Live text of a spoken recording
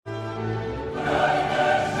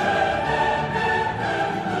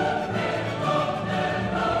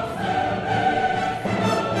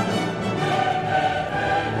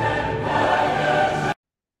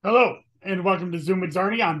welcome to Zoom with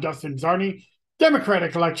Czarny. I'm Dustin Czarny,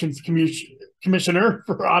 Democratic Elections Commissioner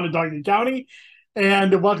for Onondaga County,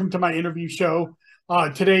 and welcome to my interview show.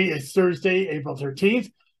 Today is Thursday, April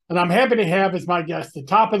 13th, and I'm happy to have as my guest the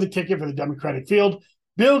top of the ticket for the Democratic field,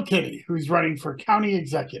 Bill Kinne, who's running for county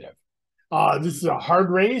executive. This is a hard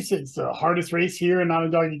race. It's the hardest race here in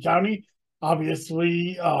Onondaga County.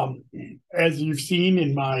 Obviously, as you've seen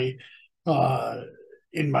in my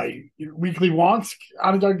weekly wonks,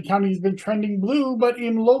 Onondaga County has been trending blue, but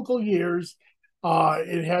in local years,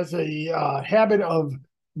 it has a habit of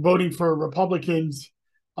voting for Republicans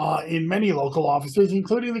in many local offices,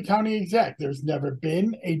 including the county exec. There's never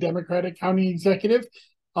been a Democratic county executive,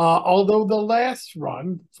 although the last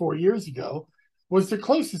run 4 years ago was the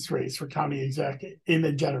closest race for county exec in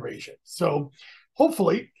a generation. So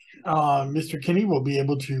hopefully, Mr. Kinne will be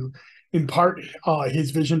able to impart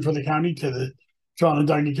his vision for the county to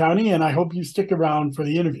Onondaga County, and I hope you stick around for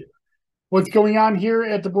the interview. What's going on here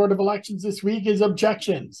at the Board of Elections this week is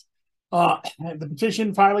objections. The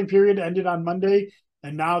petition filing period ended on Monday,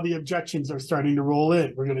 and now the objections are starting to roll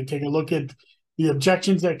in. We're going to take a look at the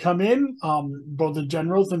objections that come in, both the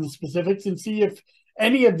generals and the specifics, and see if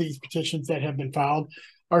any of these petitions that have been filed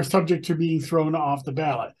are subject to being thrown off the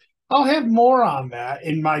ballot. I'll have more on that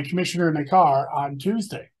in my Commissioner in the Car on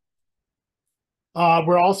Tuesday.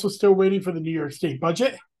 We're also still waiting for the New York State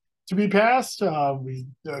budget to be passed. We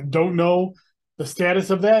don't know the status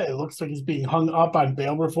of that. It looks like it's being hung up on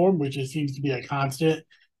bail reform, which seems to be a constant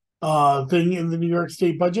thing in the New York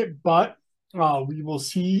State budget. But we will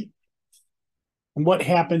see what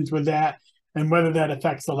happens with that and whether that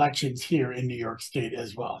affects elections here in New York State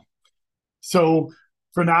as well. So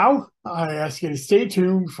for now, I ask you to stay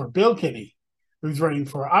tuned for Bill Kinne, who's running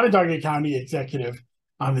for Onondaga County Executive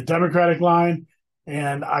on the Democratic line.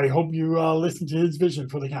 And I hope you listen to his vision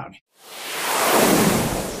for the county.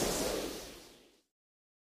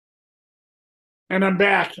 And I'm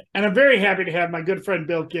back, and I'm very happy to have my good friend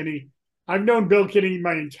Bill Kinne. I've known Bill Kinne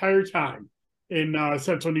my entire time in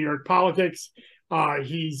Central New York politics.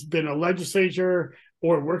 He's been a legislator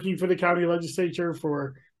or working for the county legislature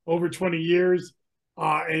for over 20 years,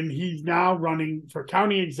 and he's now running for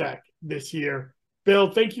county exec this year.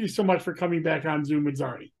 Bill, thank you so much for coming back on Zoom with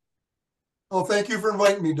Czarny. Oh, thank you for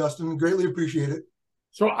inviting me, Dustin. Greatly appreciate it.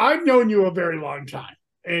 So I've known you a very long time,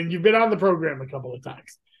 and you've been on the program a couple of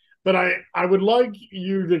times. But I would like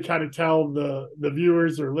you to kind of tell the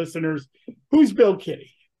viewers or listeners, who's Bill Kinne?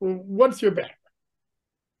 What's your background?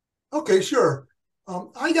 Okay, sure.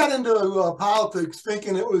 I got into politics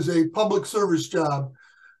thinking it was a public service job,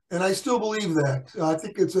 and I still believe that. I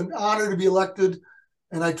think it's an honor to be elected,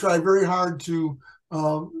 and I try very hard to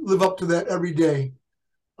live up to that every day.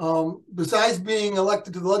 Besides being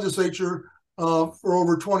elected to the legislature for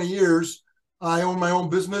over 20 years, I own my own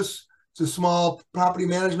business. It's a small property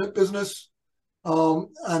management business.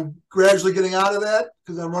 I'm gradually getting out of that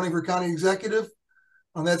because I'm running for county executive,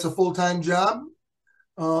 and that's a full-time job.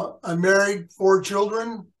 I'm married, 4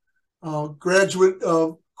 children, graduate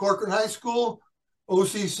of Corcoran High School,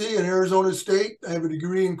 OCC in Arizona State. I have a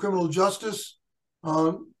degree in criminal justice.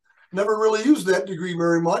 Never really used that degree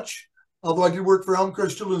very much, although I did work for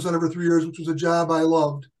Elmcrest Children's Center for 3 years, which was a job I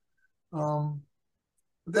loved.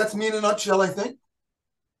 That's me in a nutshell, I think.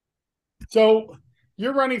 So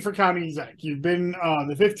you're running for county exec. You've been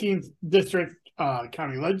the 15th district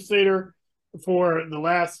county legislator for the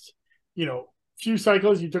last, few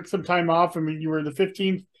cycles. You took some time off. I mean, you were the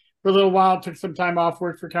 15th for a little while, took some time off,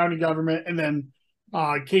 worked for county government, and then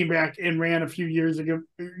came back and ran a few years ago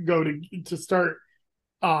to start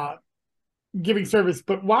giving service.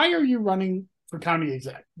 But why are you running for county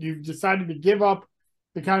exec? You've decided to give up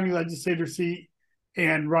the county legislator seat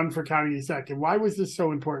and run for county exec. And why was this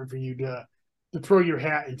so important for you to throw your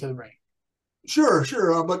hat into the ring? Sure.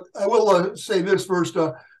 But I will say this first.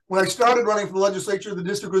 When I started running for the legislature, the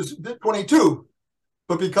district was 22.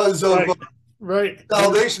 But because of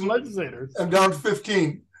consolidation, legislators, I'm down to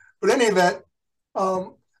 15. But in any event,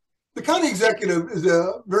 the county executive is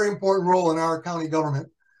a very important role in our county government.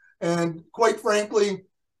 And quite frankly,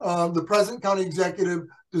 the present county executive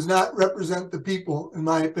does not represent the people, in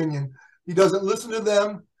my opinion. He doesn't listen to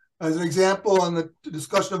them. As an example, on the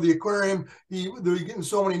discussion of the aquarium, they were getting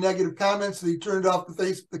so many negative comments that he turned off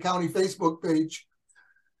the county Facebook page.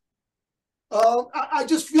 I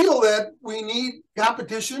just feel that we need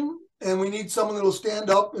competition, and we need someone that will stand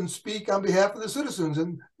up and speak on behalf of the citizens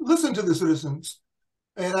and listen to the citizens.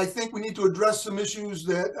 And I think we need to address some issues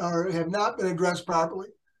that have not been addressed properly.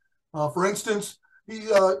 For instance,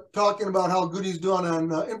 he's talking about how good he's done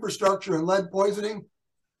on infrastructure and lead poisoning,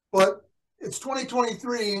 but it's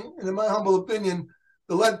 2023, and in my humble opinion,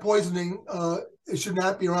 the lead poisoning, it should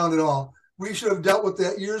not be around at all. We should have dealt with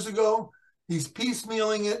that years ago. He's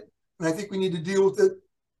piecemealing it, and I think we need to deal with it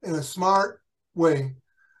in a smart way.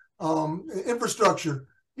 Infrastructure.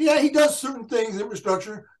 Yeah, he does certain things,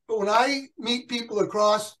 infrastructure, but when I meet people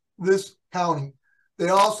across this county, they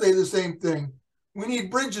all say the same thing. We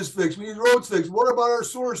need bridges fixed. We need roads fixed. What about our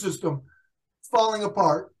sewer system? It's falling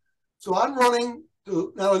apart. So I'm running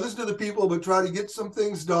to not only listen to the people, but try to get some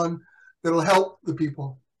things done that'll help the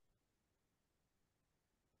people.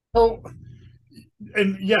 So,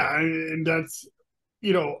 and yeah, and that's,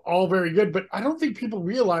 all very good, but I don't think people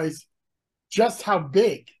realize just how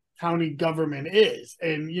big county government is.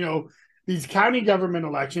 And, these county government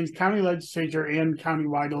elections, county legislature and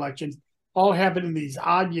countywide elections all happen in these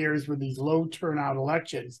odd years with these low turnout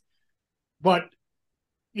elections. But,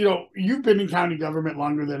 you've been in county government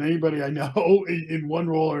longer than anybody I know in one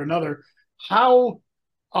role or another. How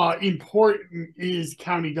important is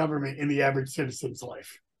county government in the average citizen's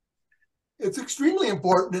life? It's extremely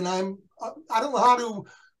important, and I don't know how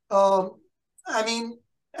to. I mean,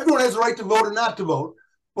 everyone has the right to vote or not to vote,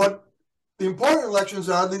 but the important elections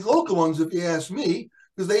are these local ones, if you ask me,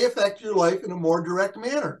 because they affect your life in a more direct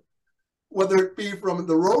manner, whether it be from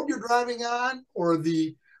the road you're driving on or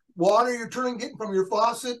the water you're getting from your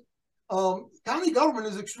faucet. County government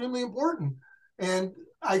is extremely important, and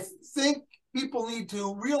I think people need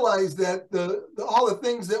to realize that all the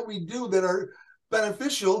things that we do that are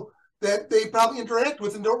beneficial that they probably interact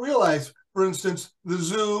with and don't realize. For instance, the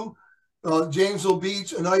zoo, Jamesville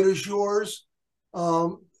Beach, Oneida Shores,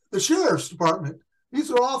 the sheriff's department. These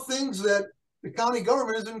are all things that the county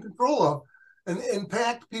government is in control of and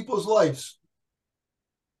impact people's lives.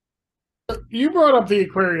 You brought up the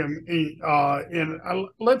aquarium, and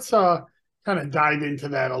let's kind of dive into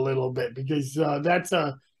that a little bit, because that's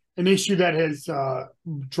an issue that has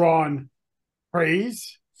drawn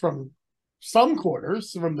praise from some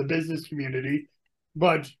quarters from the business community,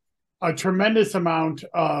 but a tremendous amount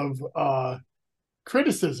of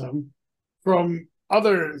criticism from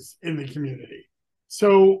others in the community.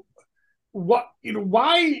 So,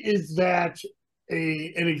 why is that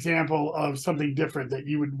an example of something different that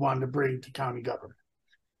you would want to bring to county government?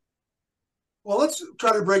 Well, let's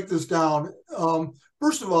try to break this down.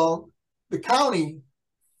 First of all, the county,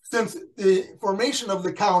 since the formation of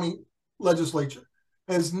the county legislature,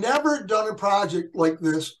 has never done a project like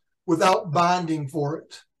this without bonding for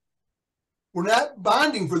it. We're not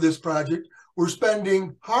bonding for this project. We're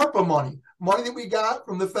spending HARPA money that we got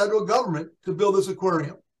from the federal government to build this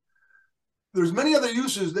aquarium. There's many other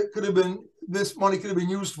uses that this money could have been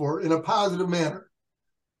used for in a positive manner.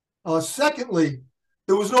 Secondly,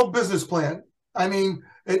 there was no business plan. I mean,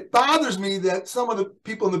 it bothers me that some of the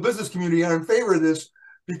people in the business community are in favor of this,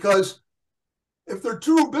 because if they're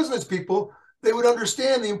true business people, they would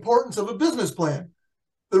understand the importance of a business plan.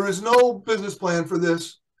 There is no business plan for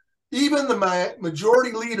this. Even the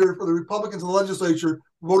majority leader for the Republicans in the legislature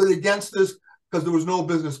voted against this because there was no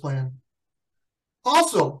business plan.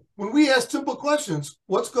 Also, when we asked simple questions,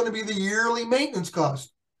 what's going to be the yearly maintenance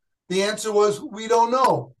cost? The answer was, we don't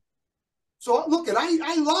know. So look,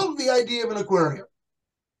 I love the idea of an aquarium.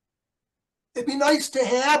 It'd be nice to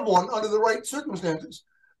have one under the right circumstances,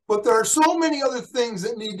 but there are so many other things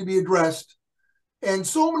that need to be addressed, and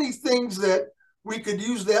so many things that we could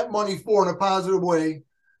use that money for in a positive way,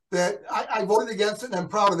 that I voted against it, and I'm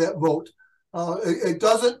proud of that vote. It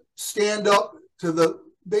doesn't stand up to the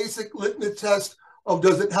basic litmus test of,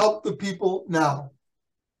 does it help the people now?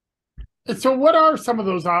 And so, what are some of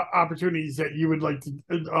those opportunities that you would like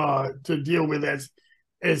to deal with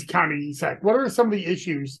as county exec? What are some of the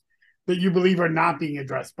issues that you believe are not being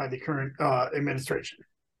addressed by the current administration?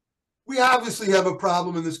 We obviously have a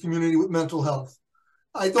problem in this community with mental health.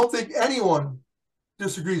 I don't think anyone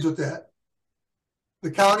disagrees with that.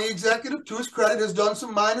 The county executive, to his credit, has done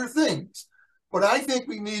some minor things, but I think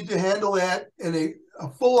we need to handle that in a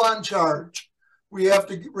full-on charge. We have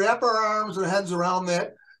to wrap our arms and heads around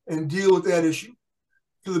that and deal with that issue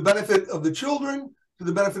to the benefit of the children, to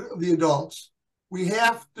the benefit of the adults. We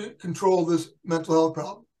have to control this mental health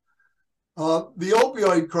problem. The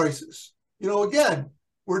opioid crisis. Again,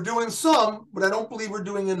 we're doing some, but I don't believe we're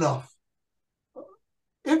doing enough.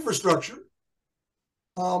 Infrastructure.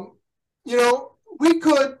 We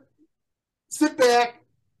could sit back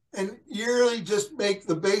and yearly just make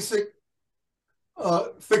the basic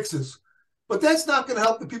fixes, but that's not going to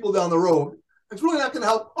help the people down the road. It's really not going to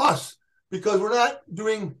help us, because we're not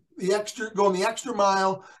going the extra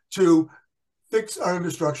mile to fix our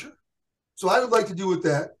infrastructure. So I would like to do with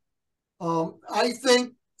that. I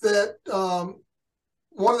think that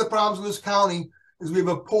one of the problems in this county is we have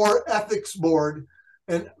a poor ethics board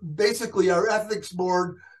And basically our ethics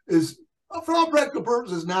board is, for all practical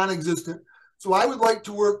purposes, non-existent. So I would like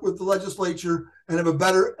to work with the legislature and have a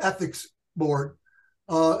better ethics board.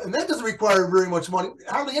 And that doesn't require very much money,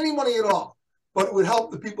 hardly any money at all, but it would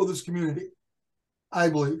help the people of this community, I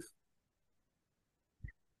believe.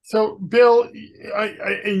 So, Bill,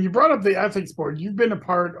 and you brought up the ethics board. You've been a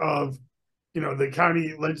part of, the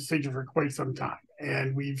county legislature for quite some time,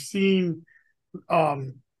 and we've seen, a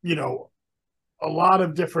lot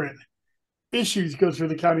of different issues go through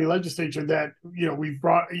the county legislature that we've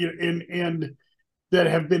brought in and that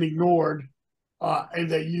have been ignored, and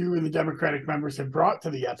that you and the Democratic members have brought to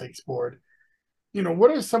the ethics board.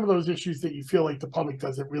 What are some of those issues that you feel like the public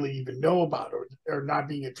doesn't really even know about or not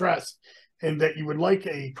being addressed, and that you would like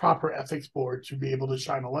a proper ethics board to be able to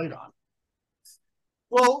shine a light on?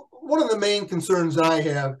 Well, one of the main concerns I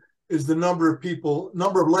have is the number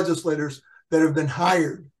of legislators that have been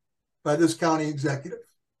hired by this county executive.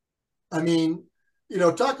 I mean,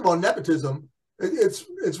 talk about nepotism.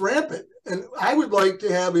 It's rampant. And I would like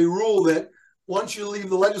to have a rule that once you leave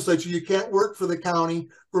the legislature, you can't work for the county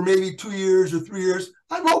for maybe 2 years or 3 years.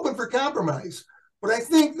 I'm open for compromise, but I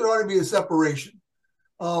think there ought to be a separation.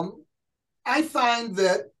 I find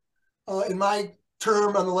that in my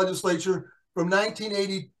term on the legislature from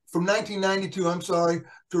 1992,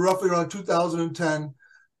 to roughly around 2010,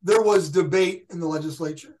 there was debate in the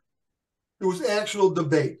legislature. There was actual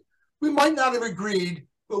debate. We might not have agreed,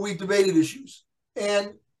 but we debated issues.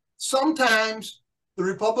 And sometimes the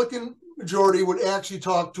Republican majority would actually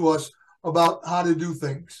talk to us about how to do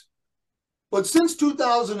things. But since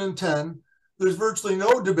 2010, there's virtually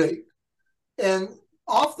no debate. And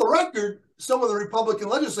off the record, some of the Republican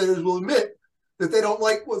legislators will admit that they don't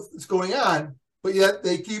like what's going on, but yet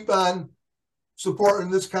they keep on supporting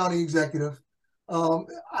this county executive.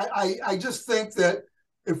 I just think that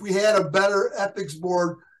if we had a better ethics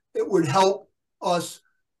board, it would help us.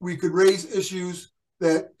 We could raise issues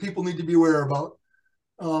that people need to be aware about.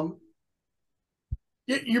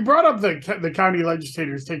 You brought up the county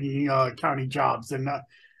legislators taking county jobs, and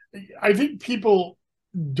I think people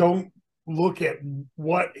don't look at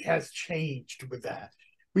what has changed with that.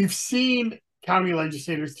 We've seen county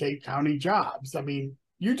legislators take county jobs. I mean,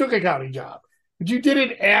 you took a county job, but you did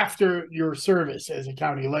it after your service as a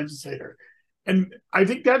county legislator. And I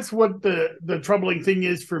think that's what the troubling thing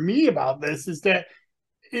is for me about this, is that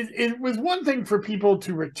it was one thing for people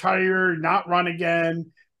to retire, not run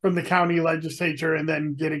again from the county legislature, and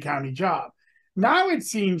then get a county job. Now it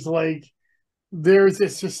seems like there's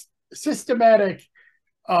this systematic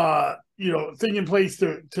thing in place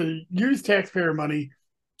to use taxpayer money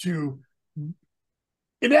to,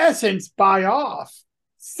 in essence, buy off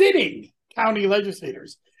sitting county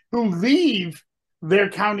legislators who leave their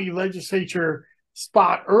county legislature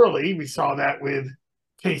spot early. We saw that with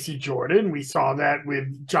Casey Jordan. We saw that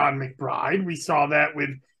with John McBride. We saw that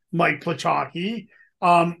with Mike Plachocki.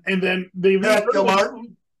 And then they leave. Pat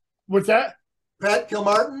Kilmartin. What's that? Pat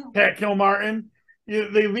Kilmartin. Pat Kilmartin.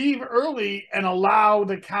 They leave early and allow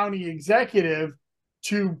the county executive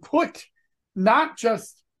to put not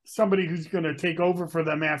just somebody who's going to take over for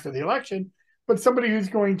them after the election, but somebody who's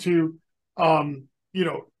going to,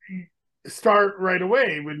 start right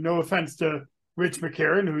away. With no offense to Rich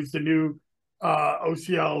McCarron, who's the new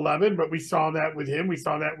OCL 11, but we saw that with him. We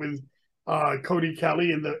saw that with Cody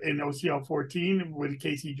Kelly in OCL 14 with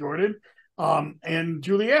Casey Jordan, and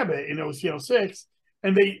Julie Abbott in OCL 6.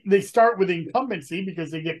 And they start with incumbency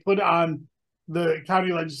because they get put on the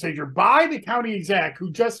county legislature by the county exec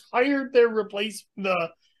who just hired their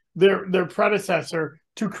their predecessor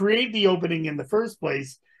to create the opening in the first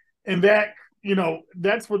place. And that,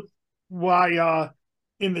 that's why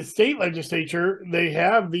in the state legislature they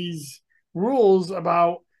have these rules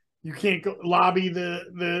about you can't lobby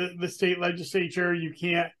the state legislature, you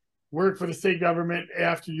can't work for the state government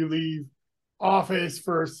after you leave office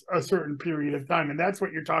for a certain period of time. And that's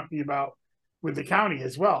what you're talking about with the county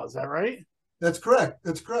as well. Is that right? That's correct.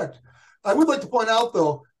 That's correct. I would like to point out,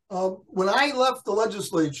 though, when I left the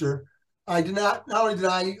legislature, I did not only did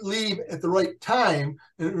I leave at the right time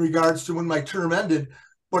in regards to when my term ended,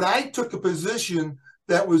 but I took a position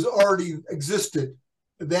that was already existed.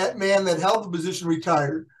 That man that held the position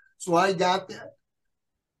retired. So I got that.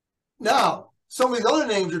 Now, some of these other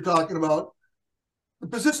names you're talking about, the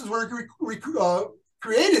positions were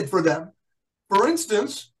created for them. For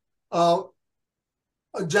instance, John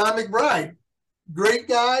McBride, great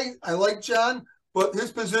guy. I like John, but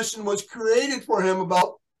his position was created for him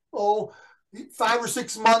about 5 or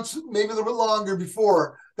 6 months, maybe a little bit longer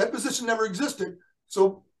before. That position never existed.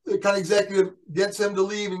 So the county executive gets him to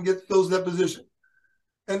leave and fills that position.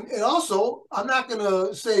 And also, I'm not going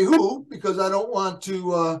to say who because I don't want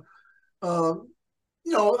to,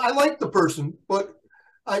 I like the person, but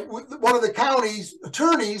one of the county's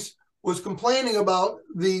attorneys was complaining about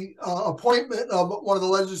the appointment of one of the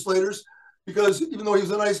legislators because even though he was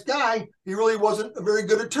a nice guy, he really wasn't a very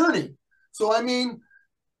good attorney. So, I mean,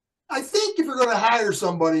 I think if you're going to hire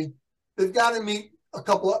somebody, they've got to meet a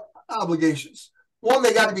couple of obligations. One,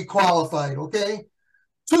 they got to be qualified, okay?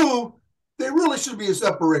 Two, there really should be a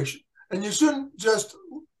separation. And you shouldn't just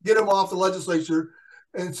get them off the legislature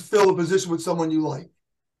and fill a position with someone you like.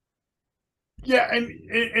 Yeah,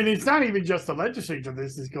 and it's not even just the legislature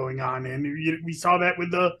this is going on, and we saw that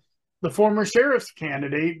with the former sheriff's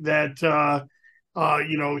candidate that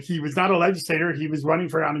he was not a legislator, he was running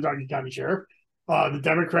for Onondaga County Sheriff. The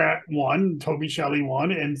Democrat won, Toby Shelley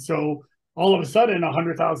won, and so all of a sudden,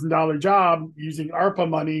 $100,000 job using ARPA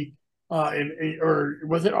money, or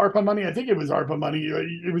was it ARPA money? I think it was ARPA money.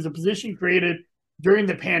 It was a position created during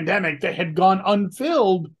the pandemic that had gone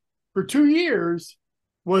unfilled for 2 years.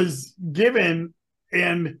 Was given,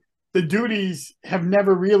 and the duties have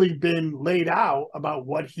never really been laid out about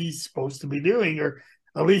what he's supposed to be doing, or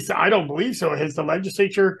at least I don't believe so. Has the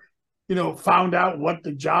legislature, found out what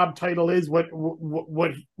the job title is, what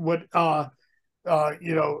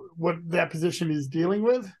that position is dealing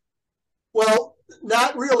with? Well,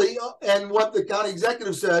 not really. And what the county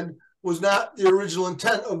executive said was not the original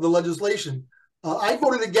intent of the legislation. I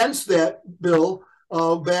voted against that bill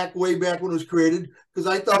way back when it was created, because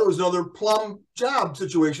I thought it was another plum job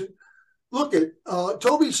situation. Look at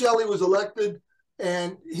Toby Shelley was elected,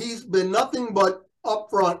 and he's been nothing but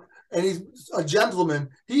upfront, and he's a gentleman.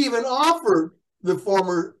 He even offered the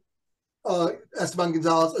former Esteban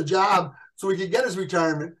Gonzalez a job so he could get his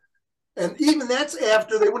retirement. And even that's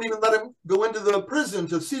after they wouldn't even let him go into the prison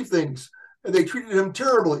to see things, and they treated him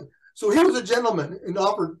terribly. So he was a gentleman and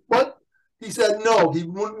offered, but he said no, he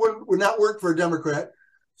would not work for a Democrat.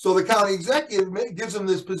 So the county executive gives him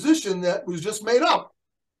this position that was just made up.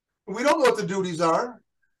 We don't know what the duties are.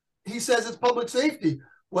 He says it's public safety.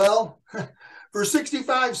 Well, for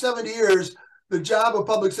 65, 70 years, the job of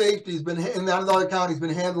public safety has been in Onondaga County has been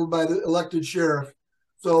handled by the elected sheriff.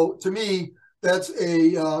 So to me, that's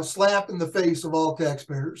a slap in the face of all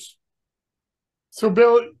taxpayers. So,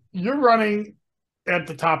 Bill, you're running at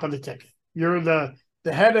the top of the ticket. You're the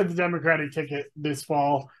head of the Democratic ticket this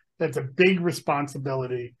fall. That's a big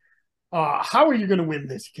responsibility. How are you going to win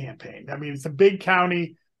this campaign? I mean, it's a big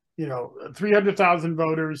county, 300,000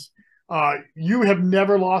 voters. You have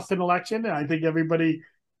never lost an election. And I think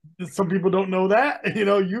some people don't know that.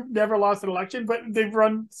 You've never lost an election, but they've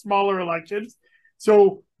run smaller elections.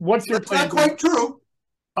 So what's your plan? That's not quite true.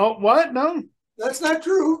 Oh, what? No? That's not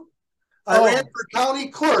true. I ran for county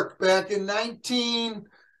clerk back in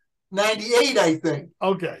 1998, I think.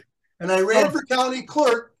 Okay. And I ran for county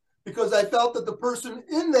clerk because I felt that the person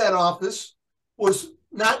in that office was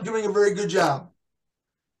not doing a very good job.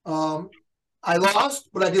 I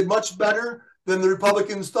lost, but I did much better than the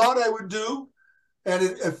Republicans thought I would do. And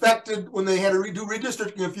it affected, when they had to do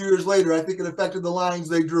redistricting a few years later, I think it affected the lines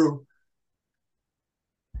they drew.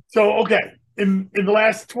 So, okay, in the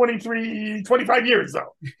last 25 years,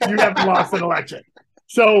 though, you haven't lost an election.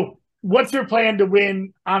 So what's your plan to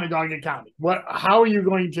win Onondaga County? How are you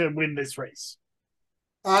going to win this race?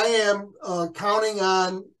 I am counting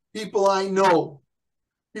on people I know,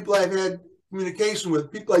 people I've had communication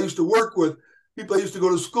with, people I used to work with, people I used to go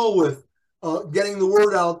to school with, getting the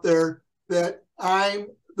word out there that I'm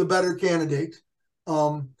the better candidate.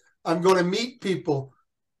 I'm going to meet people.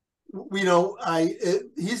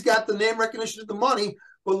 He's got the name recognition of the money,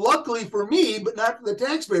 but luckily for me, but not for the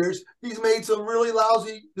taxpayers, he's made some really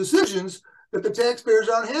lousy decisions that the taxpayers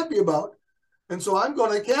aren't happy about. And so I'm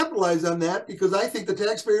going to capitalize on that because I think the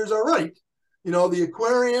taxpayers are right. The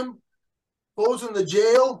aquarium, closing the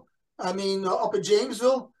jail, up at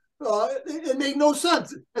Jamesville, it made no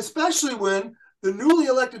sense, especially when the newly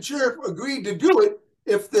elected sheriff agreed to do it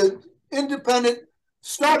if the independent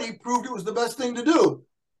study proved it was the best thing to do.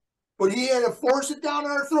 But he had to force it down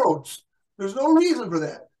our throats. There's no reason for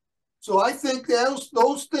that. So I think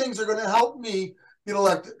those things are going to help me get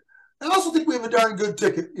elected. I also think we have a darn good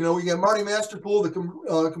ticket. We got Marty Masterpool,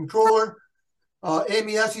 the comptroller.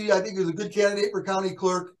 Amy Essie, I think, is a good candidate for county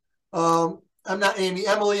clerk. I'm not Amy,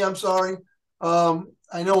 Emily, I'm sorry.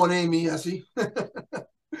 I know an Amy Essie.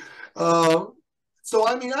 So,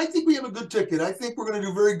 I think we have a good ticket. I think we're going to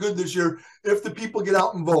do very good this year if the people get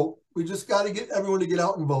out and vote. We just got to get everyone to get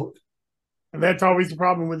out and vote. And that's always the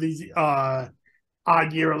problem with these odd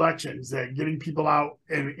year elections, that getting people out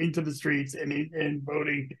and into the streets and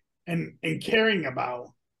voting and caring about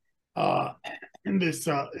in this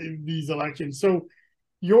in these elections. So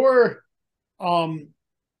you're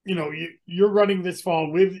you're running this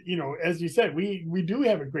fall with, as you said, we do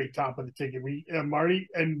have a great top of the ticket. We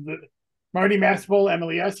Marty Maspel,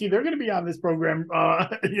 Emily Essie, they're going to be on this program.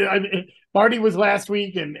 Marty was last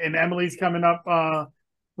week, and Emily's coming up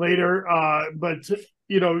later. But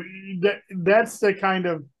that's the kind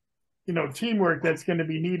of teamwork that's going to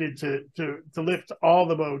be needed to lift all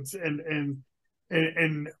the boats and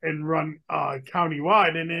run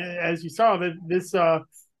countywide. And as you saw, that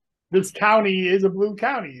this county is a blue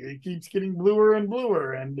county. It keeps getting bluer and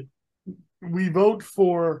bluer, and we vote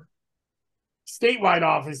for statewide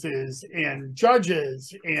offices and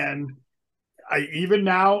judges, and even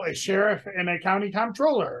now a sheriff and a county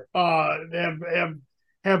comptroller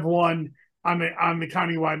have won on the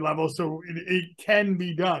countywide level. So it can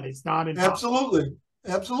be done. It's not impossible.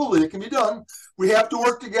 Absolutely, it can be done. We have to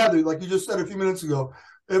work together, like you just said a few minutes ago.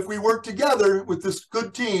 If we work together with this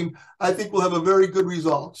good team, I think we'll have a very good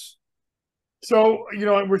results. So,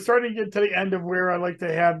 we're starting to get to the end of where I like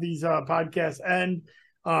to have these podcasts end.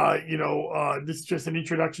 This is just an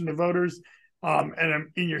introduction to voters.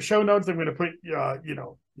 And in your show notes, I'm going to put,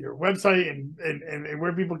 your website and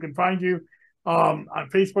where people can find you on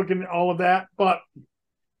Facebook and all of that. But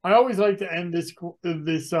I always like to end this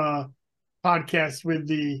podcast with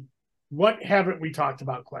the "What haven't we talked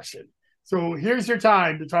about?" question. So here's your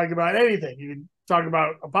time to talk about anything. You can talk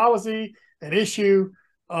about a policy, an issue,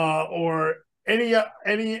 or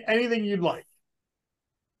anything you'd like.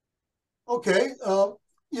 Okay.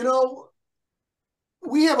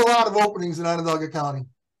 We have a lot of openings in Onondaga County.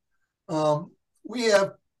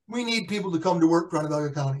 We need people to come to work for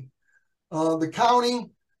Onondaga County. The county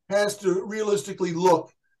has to realistically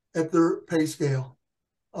look at their pay scale.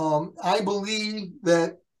 I believe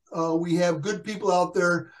that we have good people out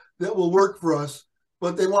there that will work for us,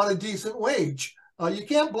 but they want a decent wage. You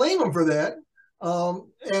can't blame them for that.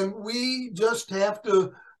 And we just have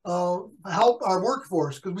to help our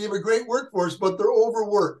workforce, because we have a great workforce, but they're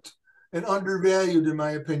overworked and undervalued, in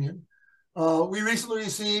my opinion. We recently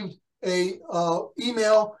received a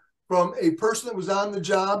email from a person that was on the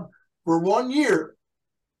job for 1 year,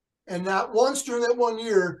 and not once during that 1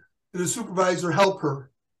 year did a supervisor help her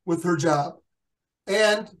with her job.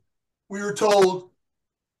 And we were told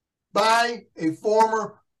by a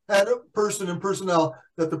former head person in personnel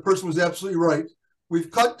that the person was absolutely right. We've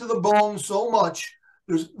cut to the bone so much,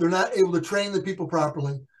 they're not able to train the people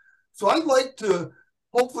properly. So I'd like to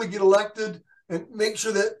hopefully get elected and make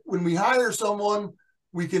sure that when we hire someone,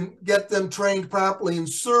 we can get them trained properly and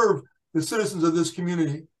serve the citizens of this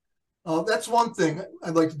community. That's one thing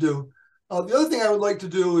I'd like to do. The other thing I would like to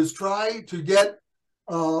do is try to get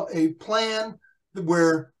a plan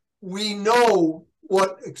where we know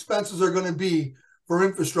what expenses are going to be for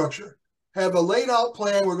infrastructure. Have a laid out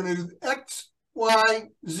plan. We're going to do X, Y,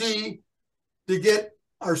 Z to get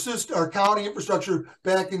our county infrastructure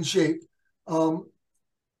back in shape.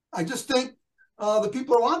 I just think the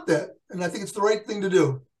people want that, and I think it's the right thing to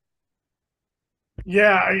do.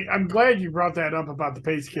 Yeah, I'm glad you brought that up about the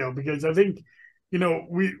pay scale, because I think,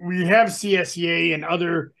 we have CSEA and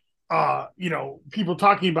other, people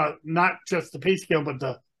talking about not just the pay scale, but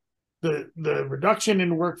the reduction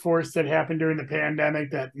in workforce that happened during the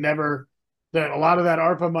pandemic, that a lot of that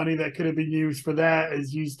ARPA money that could have been used for that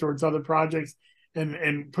is used towards other projects,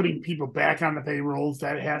 and putting people back on the payrolls.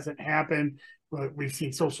 That hasn't happened. But we've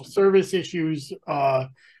seen social service issues, but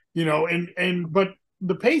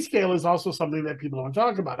the pay scale is also something that people don't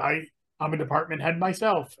talk about. I'm a department head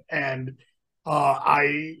myself, and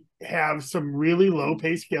I have some really low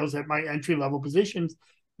pay scales at my entry level positions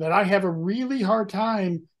that I have a really hard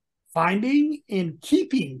time finding and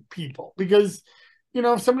keeping people, because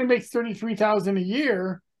if somebody makes $33,000 a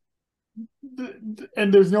year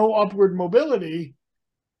and there's no upward mobility,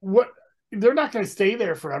 they're not going to stay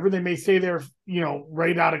there forever. They may stay there,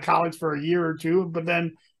 right out of college for a year or two, but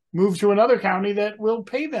then move to another county that will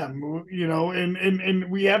pay them, and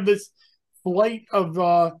we have this flight of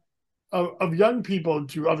young people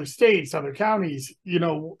to other states, other counties.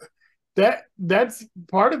 That's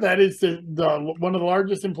part of that is the one of the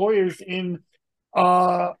largest employers in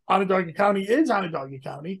Onondaga County is Onondaga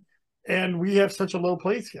County, and we have such a low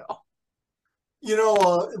pay scale.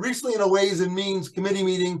 Recently in a Ways and Means committee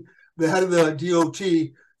meeting, the head of the DOT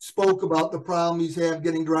spoke about the problem he's had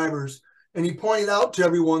getting drivers. And he pointed out to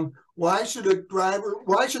everyone, why should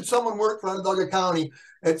someone work for Onondaga County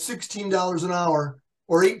at $16 an hour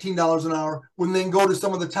or $18 an hour when they can go to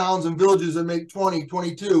some of the towns and villages and make 20,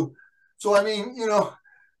 22? So, I mean,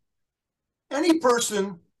 any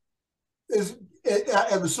person is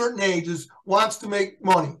at a certain age wants to make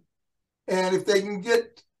money. And if they can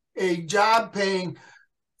get a job paying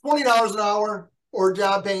 $20 an hour or a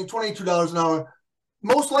job paying $22 an hour,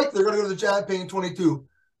 most likely they're going to go to the job paying 22.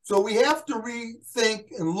 So we have to rethink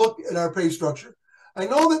and look at our pay structure. I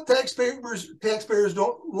know that taxpayers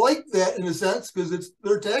don't like that in a sense because it's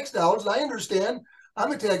their tax dollars. I understand.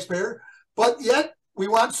 I'm a taxpayer, but yet we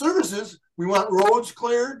want services. We want roads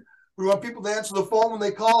cleared. We want people to answer the phone when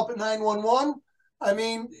they call up at 911. I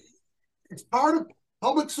mean, it's part of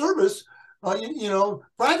public service.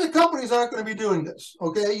 Private companies aren't going to be doing this.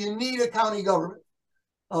 Okay, you need a county government,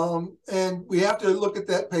 and we have to look at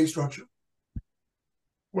that pay structure.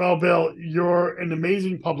 Well, Bill, you're an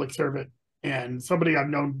amazing public servant and somebody I've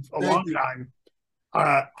known a long time.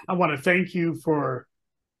 I want to thank you for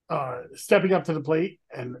stepping up to the plate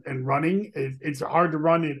and running. It's hard to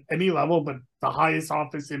run at any level, but the highest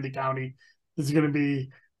office in the county is going to be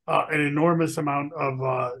an enormous amount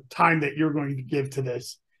of time that you're going to give to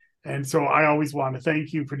this. And so I always want to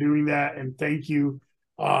thank you for doing that. And thank you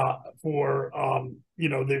for,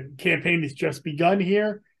 the campaign has just begun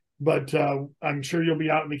here, but I'm sure you'll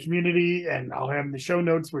be out in the community, and I'll have in the show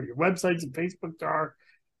notes where your websites and Facebooks are.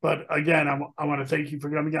 But again, I want to thank you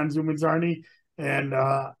for coming on Zoom with Czarny. And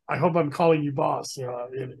I hope I'm calling you boss. Well,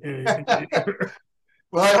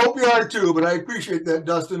 I hope you are too, but I appreciate that,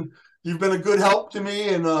 Dustin. You've been a good help to me,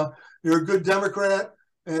 and you're a good Democrat,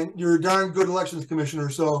 and you're a darn good elections commissioner.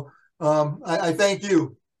 So I thank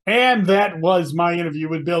you. And that was my interview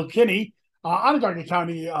with Bill Kinne, Onondaga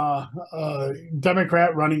County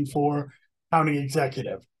Democrat running for county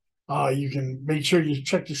executive. You can make sure you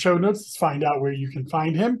check the show notes to find out where you can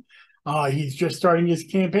find him. He's just starting his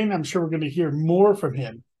campaign. I'm sure we're going to hear more from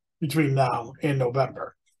him between now and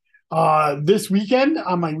November. This weekend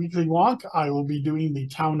on my weekly walk, I will be doing the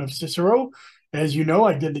town of Cicero. As you know,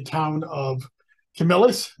 I did the town of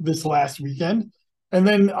Camillus this last weekend. And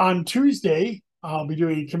then on Tuesday, I'll be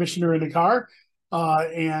doing Commissioner in the Car.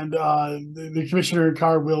 And the Commissioner in the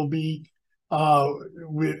Car will be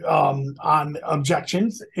on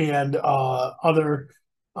objections and other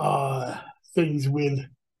things with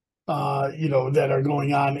that are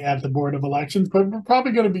going on at the Board of Elections, but we're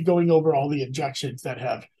probably going to be going over all the objections that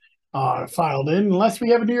have filed in. Unless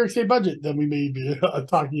we have a New York State budget, then we may be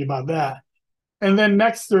talking about that. And then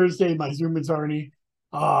next Thursday, my Zoom is already,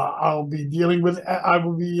 I will be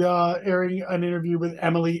airing an interview with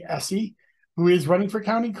Emily Essie, who is running for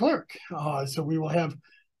county clerk. So we will have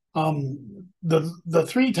the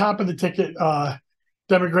three top of the ticket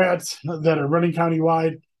Democrats that are running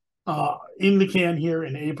countywide in the can here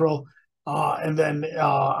in April. And then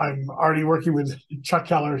I'm already working with Chuck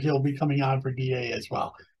Keller. He'll be coming on for DA as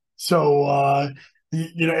well. So,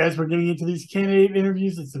 as we're getting into these candidate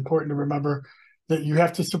interviews, it's important to remember that you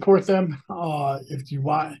have to support them. If you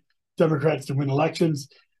want Democrats to win elections,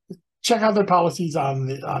 check out their policies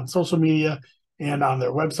on social media and on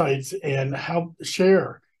their websites, and help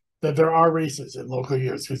share that there are races in local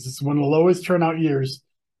years, because it's one of the lowest turnout years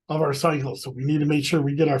of our cycle. So we need to make sure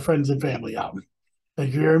we get our friends and family out.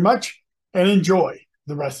 Thank you very much, and enjoy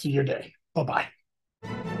the rest of your day. Bye-bye.